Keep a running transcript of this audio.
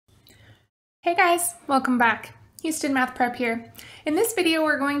Hey guys, welcome back. Houston Math Prep here. In this video,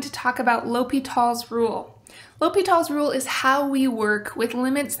 we're going to talk about L'Hopital's rule. L'Hopital's rule is how we work with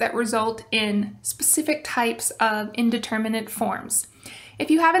limits that result in specific types of indeterminate forms. If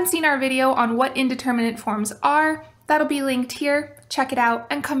you haven't seen our video on what indeterminate forms are, that'll be linked here. Check it out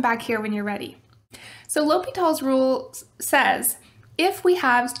and come back here when you're ready. So L'Hopital's rule says, if we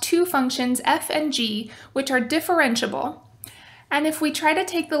have two functions f and g which are differentiable, and if we try to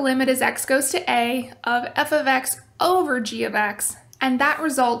take the limit as x goes to a of f of x over g of x, and that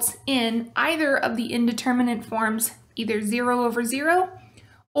results in either of the indeterminate forms, either 0 over 0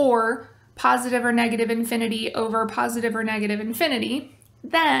 or positive or negative infinity over positive or negative infinity,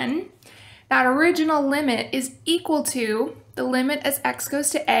 then that original limit is equal to the limit as x goes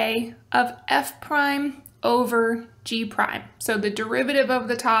to a of f prime over g prime. So the derivative of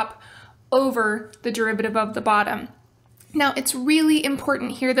the top over the derivative of the bottom. Now, it's really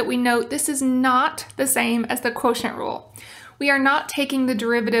important here that we note this is not the same as the quotient rule. We are not taking the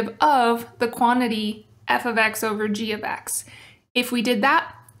derivative of the quantity f of x over g of x. If we did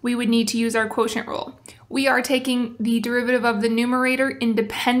that, we would need to use our quotient rule. We are taking the derivative of the numerator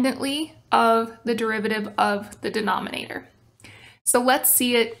independently of the derivative of the denominator. So let's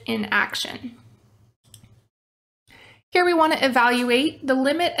see it in action. Here we want to evaluate the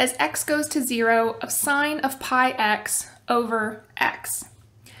limit as x goes to 0 of sine of pi x over x.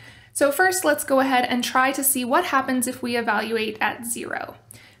 So first, let's go ahead and try to see what happens if we evaluate at 0.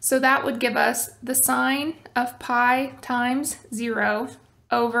 So that would give us the sine of pi times 0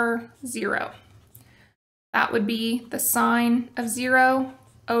 over 0. That would be the sine of 0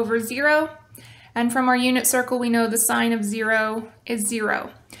 over 0. And from our unit circle, we know the sine of 0 is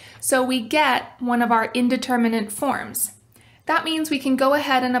 0. So we get one of our indeterminate forms. That means we can go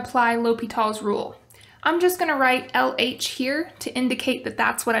ahead and apply L'Hopital's rule. I'm just going to write LH here to indicate that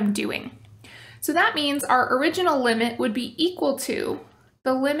that's what I'm doing. So that means our original limit would be equal to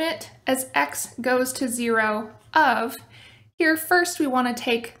the limit as x goes to 0 of, here first we want to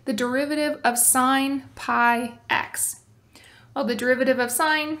take the derivative of sine pi x. Well, the derivative of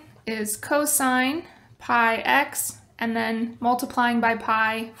sine is cosine pi x, and then multiplying by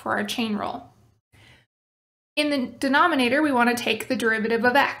pi for our chain rule. In the denominator, we want to take the derivative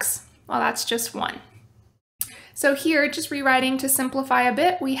of x. Well, that's just 1. So here, just rewriting to simplify a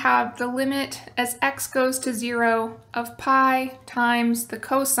bit, we have the limit as x goes to 0 of pi times the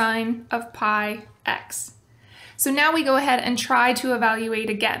cosine of pi x. So now we go ahead and try to evaluate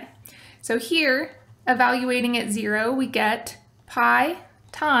again. So here, evaluating at 0, we get pi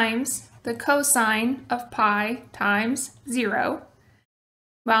times the cosine of pi times 0.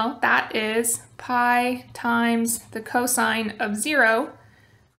 Well, that is pi times the cosine of 0.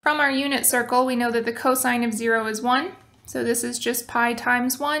 From our unit circle, we know that the cosine of 0 is 1, so this is just pi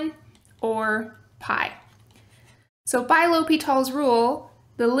times 1, or pi. So by L'Hopital's rule,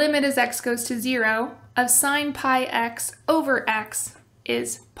 the limit as x goes to 0 of sine pi x over x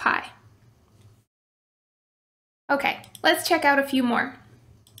is pi. Okay, let's check out a few more.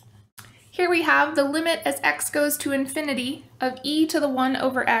 Here we have the limit as x goes to infinity of e to the 1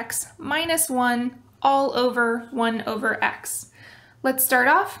 over x minus 1 all over 1 over x. Let's start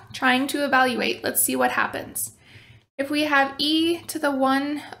off trying to evaluate. Let's see what happens. If we have e to the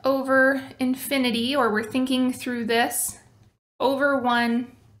 1 over infinity, or we're thinking through this, over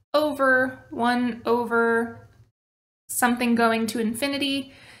 1 over something going to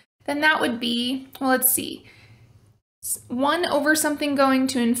infinity, then that would be, well, let's see. 1 over something going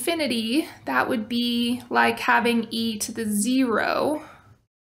to infinity, that would be like having e to the 0.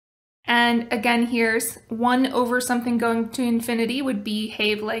 And again, here's 1 over something going to infinity would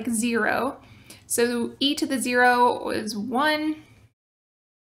behave like 0. So e to the 0 is 1.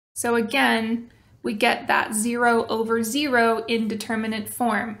 So again, we get that 0 over 0 indeterminate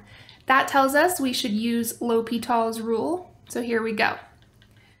form. That tells us we should use L'Hopital's rule. So here we go.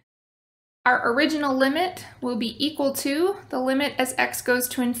 Our original limit will be equal to the limit as x goes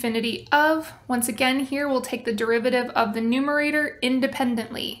to infinity of, once again here we'll take the derivative of the numerator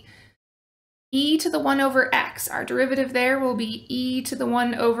independently. E to the 1 over x, our derivative there will be e to the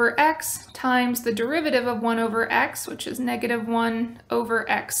 1 over x times the derivative of 1 over x, which is negative 1 over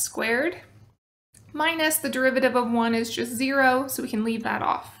x squared, minus the derivative of 1 is just 0, so we can leave that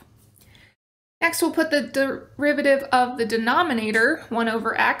off. Next, we'll put the derivative of the denominator, 1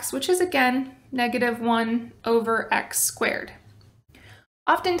 over x, which is again, negative 1 over x squared.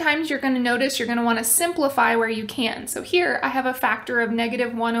 Oftentimes, you're going to notice you're going to want to simplify where you can. So here, I have a factor of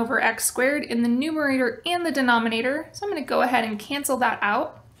negative 1 over x squared in the numerator and the denominator. So I'm going to go ahead and cancel that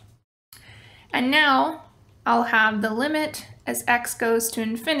out. And now, I'll have the limit as x goes to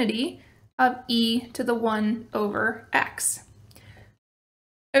infinity of e to the 1 over x.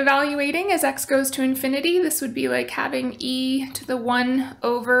 Evaluating as x goes to infinity, this would be like having e to the 1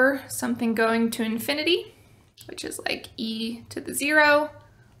 over something going to infinity, which is like e to the 0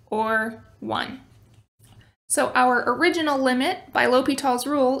 or 1. So our original limit by L'Hopital's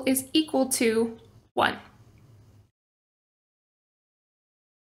rule is equal to 1.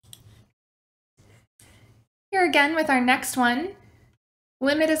 Here again with our next one,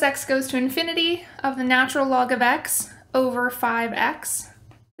 limit as x goes to infinity of the natural log of x over 5x.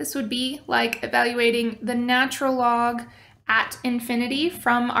 This would be like evaluating the natural log at infinity.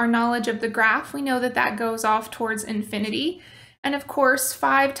 From our knowledge of the graph, we know that that goes off towards infinity. And of course,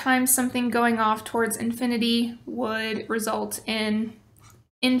 5 times something going off towards infinity would result in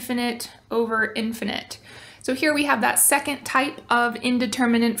infinite over infinite. So here we have that second type of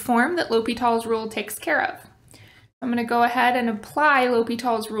indeterminate form that L'Hopital's rule takes care of. I'm going to go ahead and apply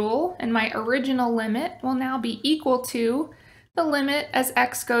L'Hopital's rule, and my original limit will now be equal to the limit as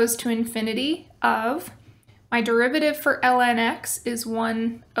x goes to infinity of my derivative for ln x is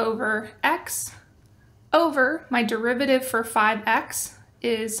 1 over x over my derivative for 5x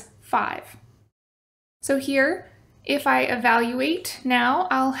is 5. So here, if I evaluate now,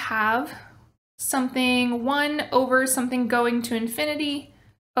 I'll have something 1 over something going to infinity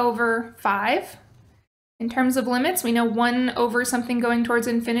over 5. In terms of limits, we know 1 over something going towards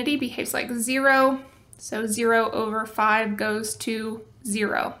infinity behaves like 0. So 0 over 5 goes to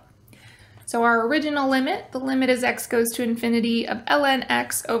 0. So our original limit, the limit as x goes to infinity of ln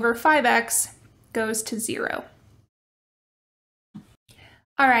x over 5x, goes to 0.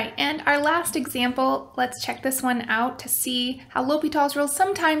 All right, and our last example, let's check this one out to see how L'Hopital's rule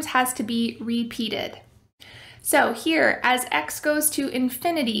sometimes has to be repeated. So here, as x goes to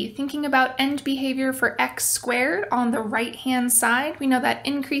infinity, thinking about end behavior for x squared on the right-hand side, we know that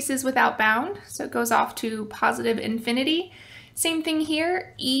increases without bound, so it goes off to positive infinity. Same thing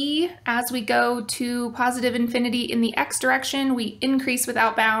here, e, as we go to positive infinity in the x direction, we increase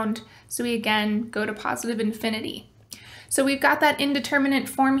without bound, so we again go to positive infinity. So we've got that indeterminate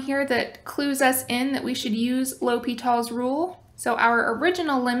form here that clues us in that we should use L'Hopital's rule. So our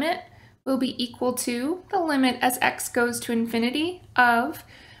original limit will be equal to the limit as x goes to infinity of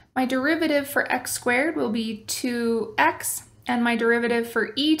my derivative for x squared will be 2x, and my derivative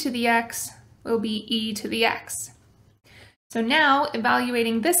for e to the x will be e to the x. So now,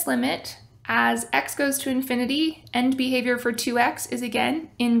 evaluating this limit, as x goes to infinity, end behavior for 2x is again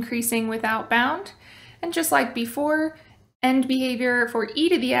increasing without bound, and just like before, end behavior for e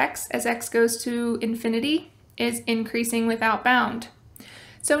to the x as x goes to infinity is increasing without bound.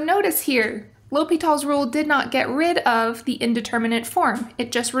 So notice here, L'Hopital's rule did not get rid of the indeterminate form.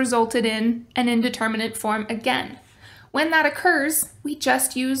 It just resulted in an indeterminate form again. When that occurs, we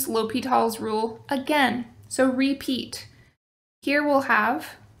just use L'Hopital's rule again. So repeat. Here we'll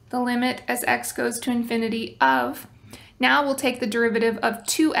have the limit as x goes to infinity of, now we'll take the derivative of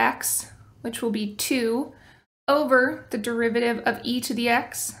 2x, which will be 2, over the derivative of e to the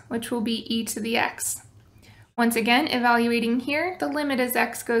x, which will be e to the x. Once again, evaluating here, the limit as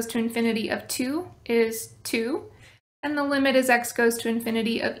x goes to infinity of 2 is 2, and the limit as x goes to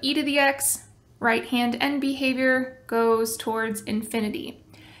infinity of e to the x, right-hand end behavior, goes towards infinity.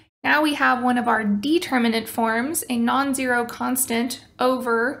 Now we have one of our determinate forms, a non-zero constant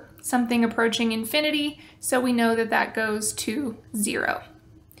over something approaching infinity, so we know that that goes to 0.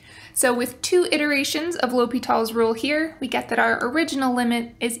 So with 2 iterations of L'Hopital's rule here, we get that our original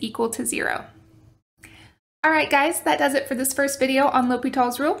limit is equal to 0. All right, guys, that does it for this first video on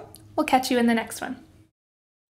L'Hopital's rule. We'll catch you in the next one.